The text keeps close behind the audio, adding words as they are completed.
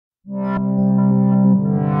Hello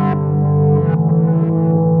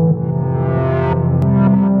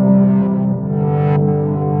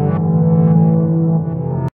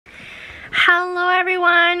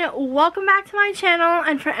everyone, welcome back to my channel,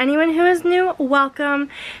 and for anyone who is new, welcome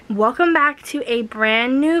back to a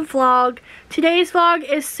brand new vlog. Today's vlog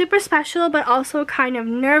is super special but also kind of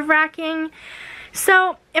nerve-wracking.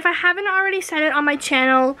 So if I haven't already said it on my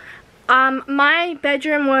channel, my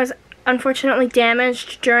bedroom was unfortunately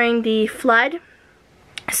damaged during the flood.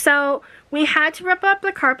 So we had to rip up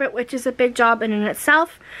the carpet, which is a big job in and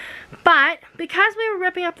itself. But because we were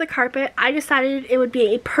ripping up the carpet, I decided it would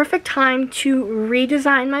be a perfect time to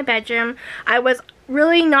redesign my bedroom. I was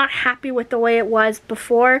really not happy with the way it was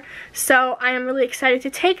before, so I am really excited to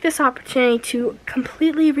take this opportunity to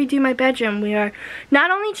completely redo my bedroom. We are not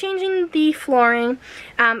only changing the flooring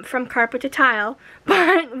from carpet to tile,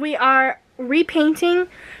 but we are repainting,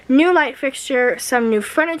 new light fixture, some new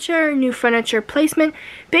furniture placement.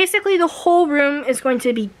 Basically the whole room is going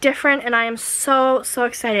to be different, and I am so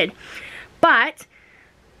excited. But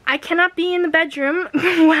I cannot be in the bedroom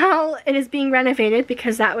while it is being renovated,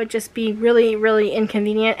 because that would just be really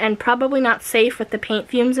inconvenient and probably not safe with the paint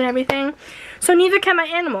fumes and everything. So neither can my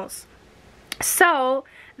animals. So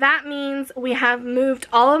that means we have moved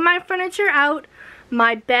all of my furniture out.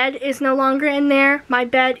 My bed is no longer in there. My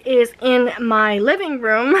bed is in my living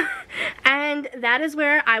room, and that is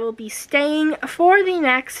where I will be staying for the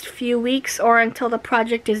next few weeks, or until the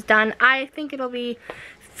project is done. I think it'll be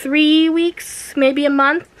 3 weeks, maybe a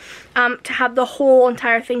month, to have the whole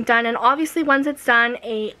entire thing done. And obviously once it's done,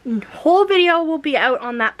 a whole video will be out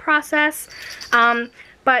on that process,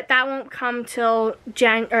 but that won't come till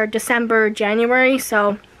December, January,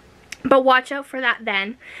 so, but watch out for that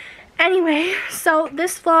then. Anyway, so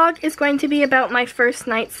this vlog is going to be about my first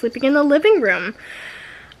night sleeping in the living room.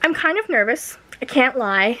 I'm kind of nervous, I can't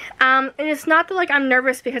lie. And it's not that like I'm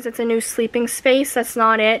nervous because it's a new sleeping space, that's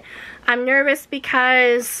not it. I'm nervous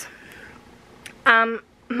because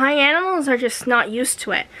my animals are just not used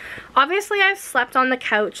to it. Obviously I've slept on the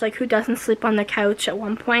couch, like who doesn't sleep on the couch at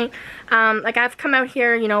one point? Like I've come out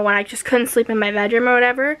here, you know, when I just couldn't sleep in my bedroom or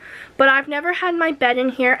whatever, but I've never had my bed in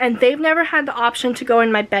here, and they've never had the option to go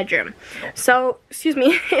in my bedroom. So, excuse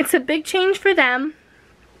me, it's a big change for them,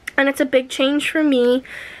 and it's a big change for me,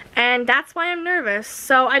 and that's why I'm nervous.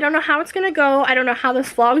 So I don't know how it's gonna go, I don't know how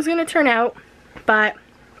this vlog is gonna turn out, but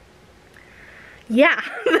yeah.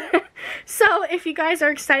 So if you guys are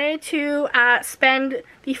excited to spend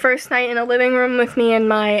the first night in a living room with me and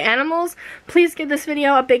my animals, please give this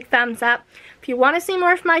video a big thumbs up. If you want to see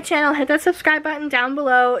more from my channel, hit that subscribe button down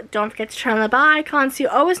below. Don't forget to turn on the bell icon so you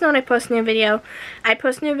always know when I post a new video. I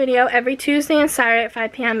post a new video every Tuesday and Saturday at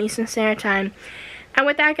 5 p.m. Eastern Standard Time. And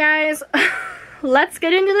with that, guys, let's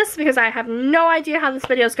get into this, because I have no idea how this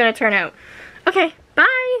video is going to turn out. Okay,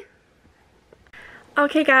 bye!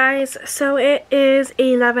 Okay guys, so it is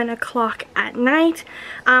 11 o'clock at night.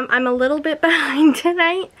 I'm a little bit behind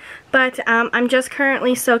tonight, but I'm just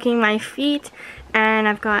currently soaking my feet, and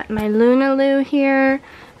I've got my Luna here,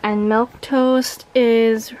 and Milk Toast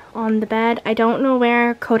is on the bed. I don't know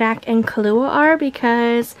where Kodak and Kahlua are,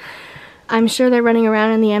 because I'm sure they're running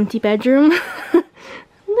around in the empty bedroom.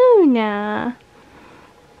 Luna!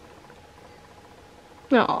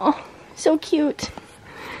 Aw, so cute.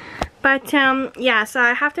 But yeah, so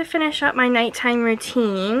I have to finish up my nighttime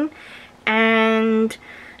routine, and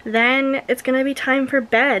then it's gonna be time for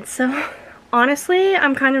bed. So honestly,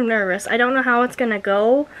 I'm kind of nervous. I don't know how it's gonna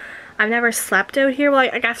go. I've never slept out here. Well,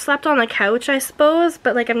 like I've slept on the couch, I suppose,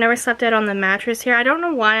 but like I've never slept out on the mattress here. I don't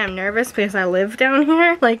know why I'm nervous, because I live down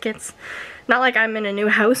here. Like it's not like I'm in a new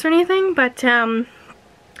house or anything, but I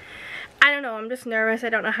don't know. I'm just nervous. I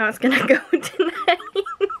don't know how it's gonna go tonight.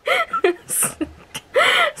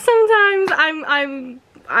 Sometimes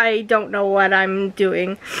I don't know what I'm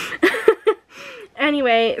doing.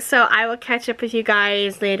 Anyway, so I will catch up with you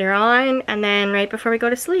guys later on, and then right before we go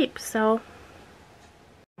to sleep, so.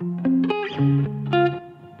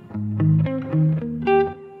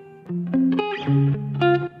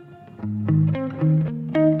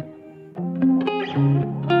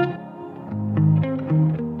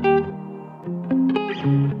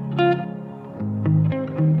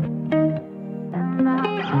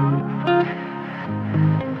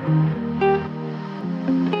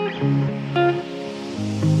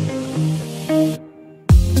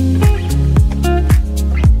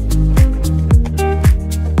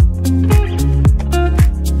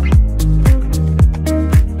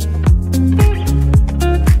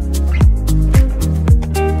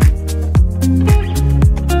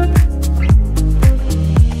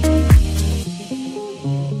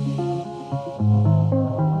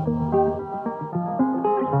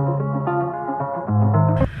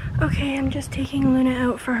 just taking Luna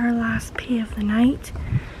out for her last pee of the night.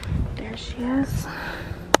 There she is.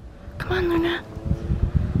 Come on, Luna.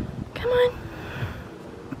 Come on.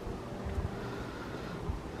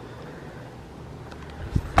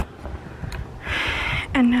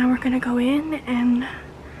 And now we're gonna go in and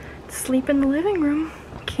sleep in the living room.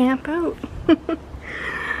 Camp out.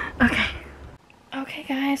 Okay. Okay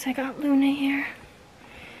guys, I got Luna here.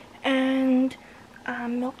 And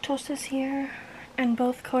Milk Toast is here. And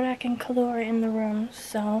both Kodak and Kalu are in the room.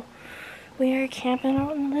 So we are camping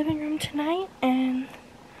out in the living room tonight. And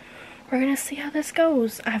we're gonna see how this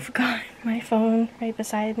goes. I've got my phone right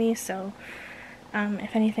beside me. So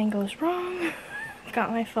if anything goes wrong, I've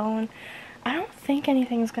got my phone. I don't think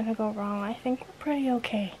anything's gonna go wrong. I think we're pretty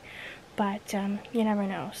okay. But you never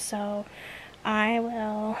know. So I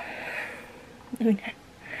will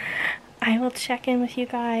check in with you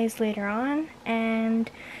guys later on,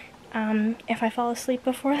 and if I fall asleep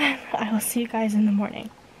before then, I will see you guys in the morning.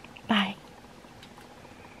 Bye.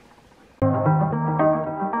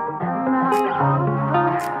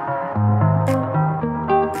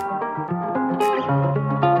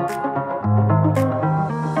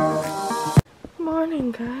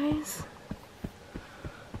 Morning, guys.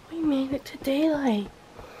 We made it to daylight.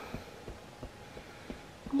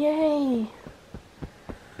 Yay.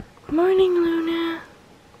 Morning, Luna.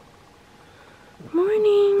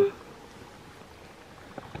 Morning.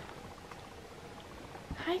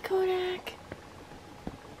 Hi, Kodak.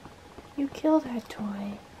 You killed that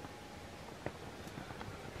toy.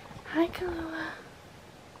 Hi, Kalua.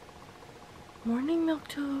 Morning, Milk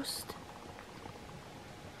Toast.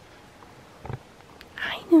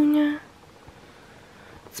 Hi, Luna.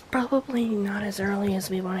 It's probably not as early as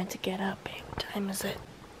we wanted to get up. What time is it?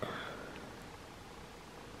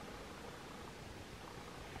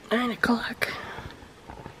 9 o'clock.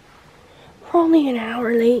 We're only an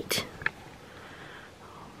hour late.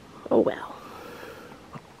 Oh well.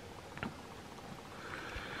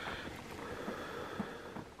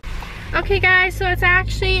 Okay guys, so it's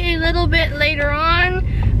actually a little bit later on.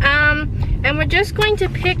 And we're just going to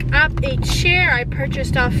pick up a chair I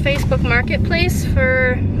purchased off Facebook Marketplace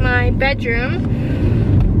for my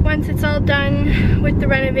bedroom once it's all done with the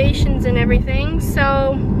renovations and everything.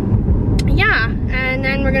 So yeah, and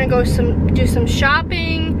then we're gonna go do some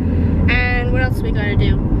shopping, and what else we gotta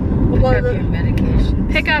do?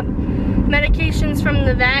 Pick up medications from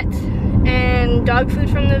the vet and dog food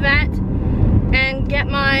from the vet, and get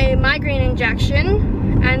my migraine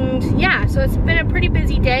injection. And yeah, so it's been a pretty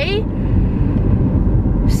busy day.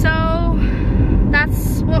 So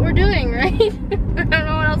that's what we're doing, right? I don't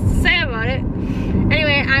know what else to say about it.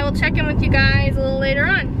 Anyway, I will check in with you guys a little later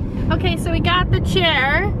on. Okay, so we got the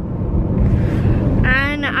chair,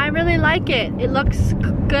 and I really like it. It looks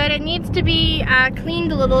good. It needs to be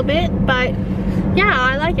cleaned a little bit, but yeah,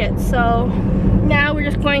 I like it. So now we're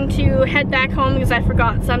just going to head back home because I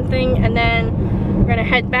forgot something, and then we're gonna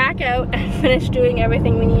head back out and finish doing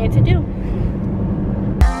everything we needed to do.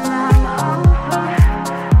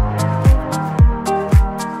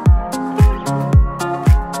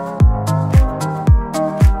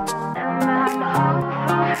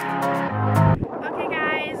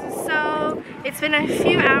 It's been a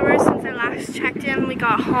few hours since I last checked in. We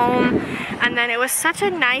got home, and then it was such a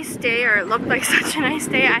nice day, or it looked like such a nice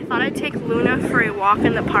day. I thought I'd take Luna for a walk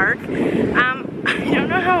in the park. I don't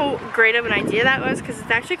know how great of an idea that was because it's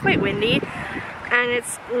actually quite windy and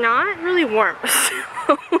it's not really warm.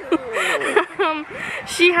 So,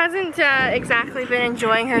 she hasn't exactly been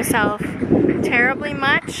enjoying herself terribly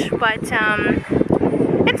much, but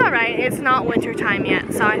it's alright. It's not winter time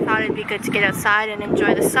yet, so I thought it'd be good to get outside and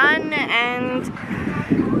enjoy the sun, and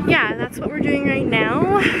yeah, that's what we're doing right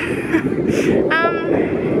now.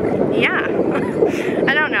 Yeah.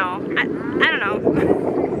 I don't know. I don't know.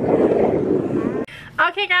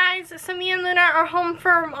 Okay guys, so me and Luna are home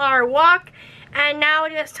from our walk, and now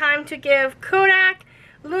it is time to give Kodak,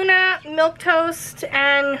 Luna, Milk Toast,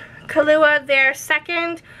 and Kalua their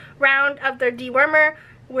second round of their dewormer.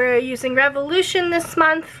 We're using Revolution this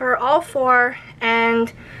month for all 4,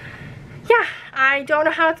 and yeah, I don't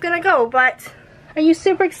know how it's gonna go, but are you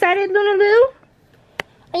super excited, Luna Lou?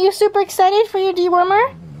 Are you super excited for your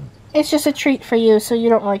dewormer? It's just a treat for you, so you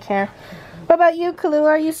don't really care. What about you, Kalua?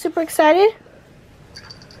 Are you super excited?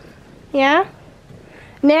 Yeah?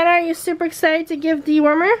 Nana, are you super excited to give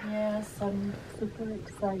dewormer? Yes, I'm super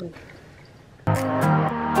excited.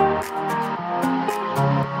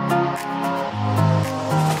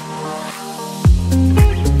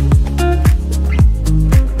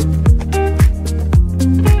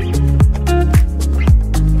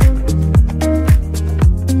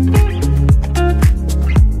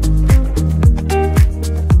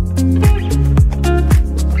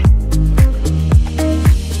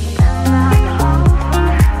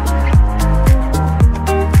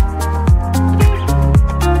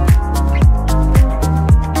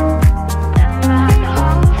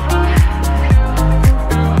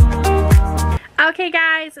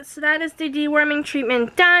 that is the deworming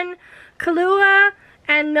treatment done. Kahlua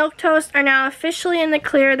and Milk Toast are now officially in the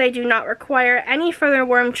clear. They do not require any further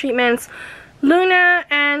worm treatments. Luna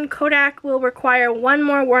and Kodak will require one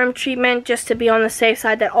more worm treatment just to be on the safe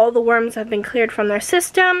side that all the worms have been cleared from their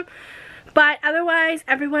system. But otherwise,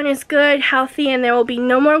 everyone is good, healthy, and there will be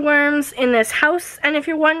no more worms in this house. And if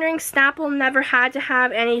you're wondering, Snapple never had to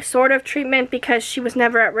have any sort of treatment because she was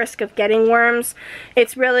never at risk of getting worms.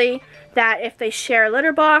 It's really that if they share a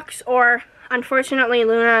litter box, or unfortunately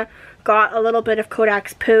Luna got a little bit of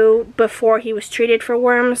Kodak's poo before he was treated for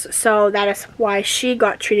worms, so that is why she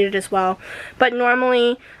got treated as well. But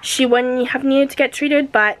normally she wouldn't have needed to get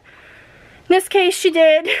treated, but in this case she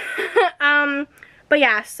did. But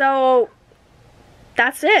yeah, so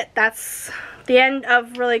that's it. That's the end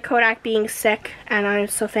of really Kodak being sick, and I'm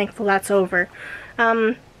so thankful that's over.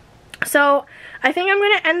 So I think I'm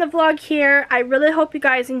going to end the vlog here. I really hope you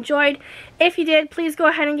guys enjoyed. If you did, please go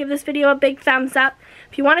ahead and give this video a big thumbs up.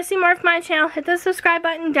 If you want to see more of my channel, hit the subscribe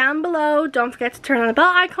button down below. Don't forget to turn on the bell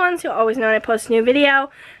icon so you'll always know when I post a new video.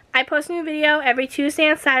 I post a new video every Tuesday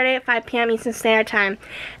and Saturday at 5 p.m. Eastern Standard Time.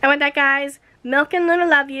 And with that, guys, Milk and Luna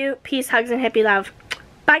love you. Peace, hugs, and hippie love.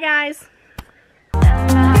 Bye, guys.